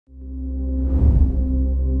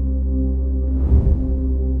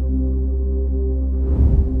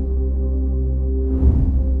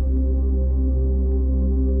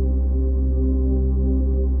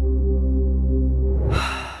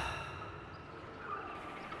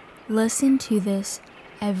Listen to this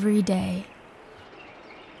every day.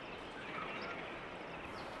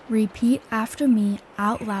 Repeat after me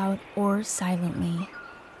out loud or silently.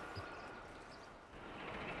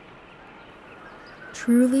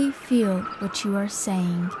 Truly feel what you are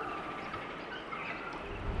saying.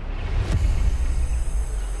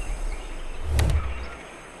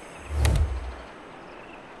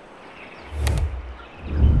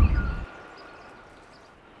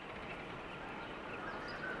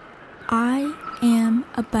 I am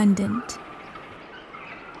abundant.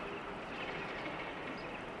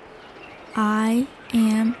 I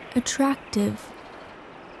am attractive.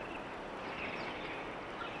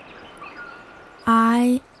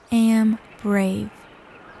 I am brave.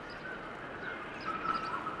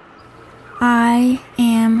 I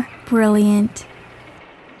am brilliant.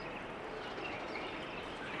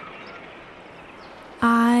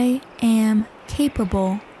 I am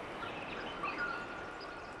capable.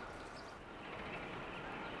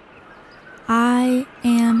 I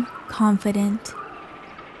am confident.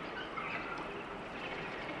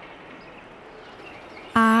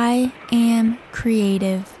 I am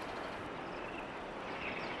creative.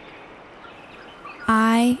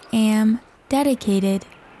 I am dedicated.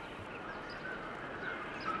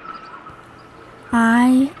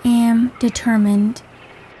 I am determined.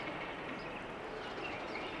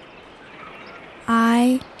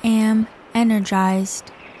 I am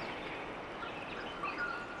energized.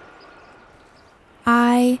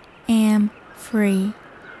 I am free.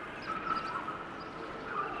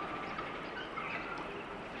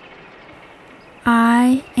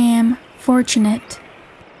 I am fortunate.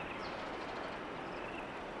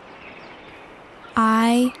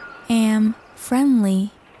 I am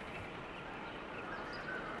friendly.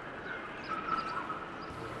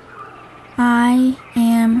 I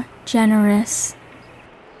am generous.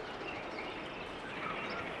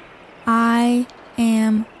 I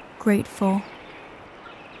am grateful.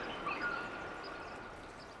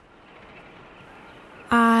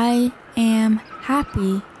 I am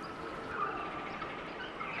happy.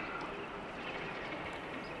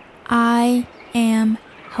 I am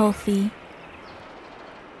healthy.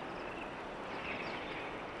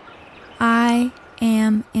 I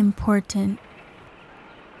am important.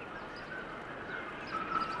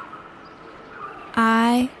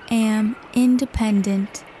 I am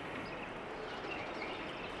independent.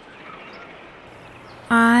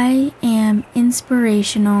 I am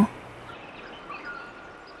inspirational.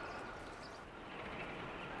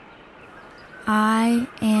 I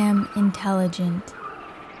am intelligent.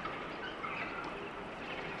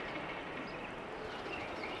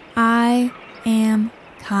 I am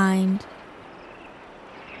kind.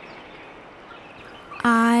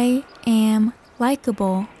 I am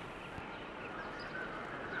likable.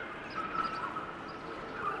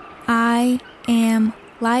 I am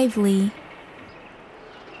lively.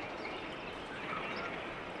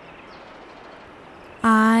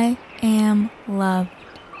 I am loved.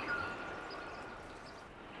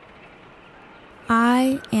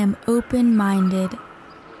 I am open-minded.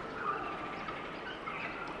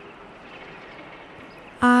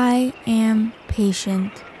 I am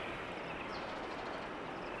patient.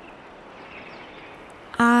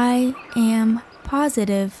 I am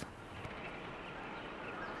positive.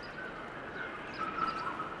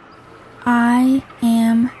 I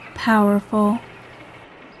am powerful.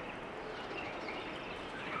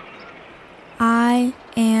 I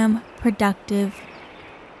am productive.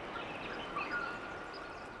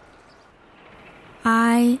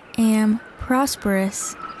 I am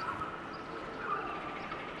prosperous.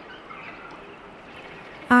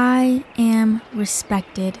 I am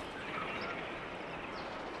respected.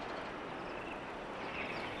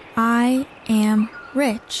 I am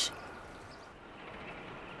rich.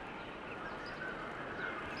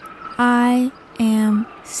 I am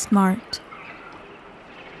smart.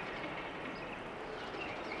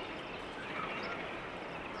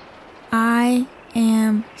 I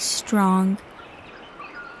am strong.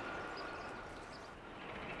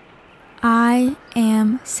 I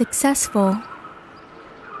am successful.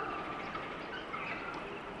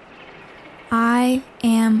 I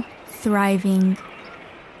am thriving.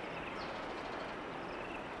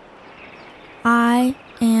 I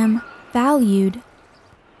am valued.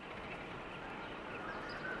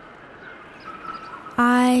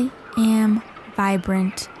 I am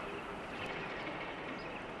vibrant.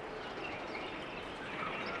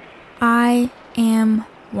 I am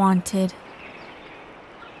wanted.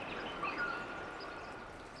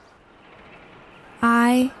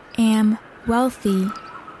 I am wealthy.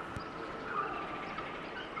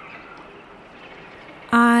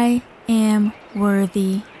 I am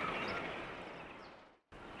worthy.